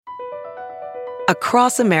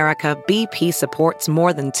Across America, BP supports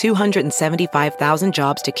more than 275,000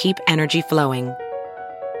 jobs to keep energy flowing.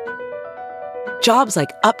 Jobs like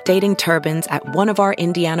updating turbines at one of our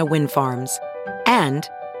Indiana wind farms and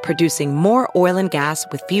producing more oil and gas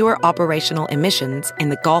with fewer operational emissions in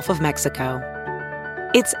the Gulf of Mexico.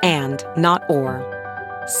 It's and, not or.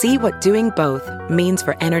 See what doing both means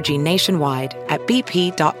for energy nationwide at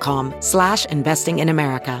bp.com/investing in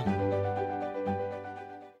America.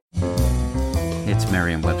 It's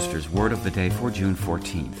Merriam-Webster's Word of the Day for June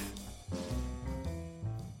 14th.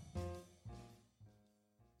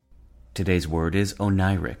 Today's word is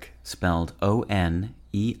oneiric, spelled O-N-E-I-R-I-C.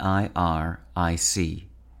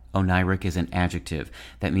 Oneiric is an adjective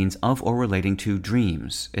that means of or relating to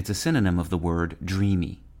dreams. It's a synonym of the word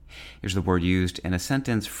dreamy. Here's the word used in a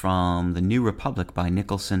sentence from The New Republic by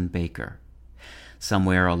Nicholson Baker.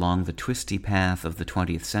 Somewhere along the twisty path of the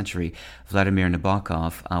 20th century, Vladimir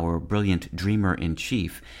Nabokov, our brilliant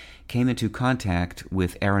dreamer-in-chief, came into contact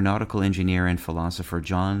with aeronautical engineer and philosopher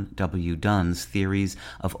John W. Donne's theories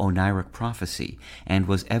of oneiric prophecy and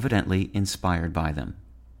was evidently inspired by them.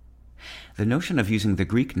 The notion of using the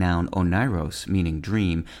Greek noun oneiros, meaning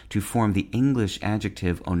dream, to form the English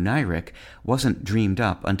adjective oneiric wasn't dreamed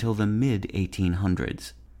up until the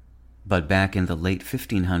mid-1800s. But back in the late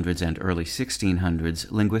 1500s and early 1600s,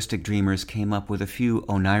 linguistic dreamers came up with a few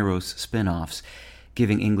oneiros spin-offs,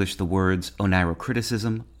 giving English the words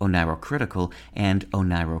oneirocriticism, oneirocritical, and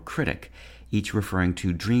oneirocritic, each referring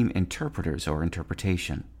to dream interpreters or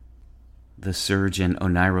interpretation. The surge in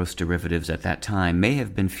oneiros derivatives at that time may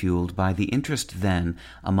have been fueled by the interest then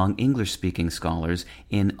among English-speaking scholars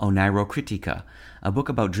in Oneirocritica, a book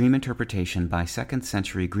about dream interpretation by 2nd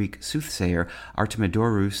century Greek soothsayer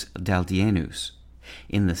Artemidorus Daldienus.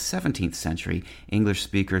 In the 17th century, English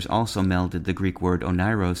speakers also melded the Greek word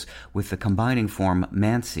oneiros with the combining form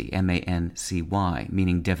mancy, M-A-N-C-Y,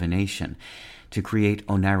 meaning divination, to create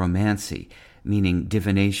oneiromancy, meaning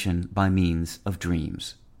divination by means of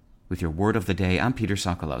dreams. With your Word of the Day, I'm Peter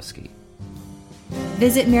Sokolowski.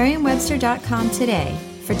 Visit Merriam-Webster.com today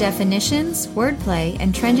for definitions, wordplay,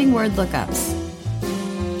 and trending word lookups.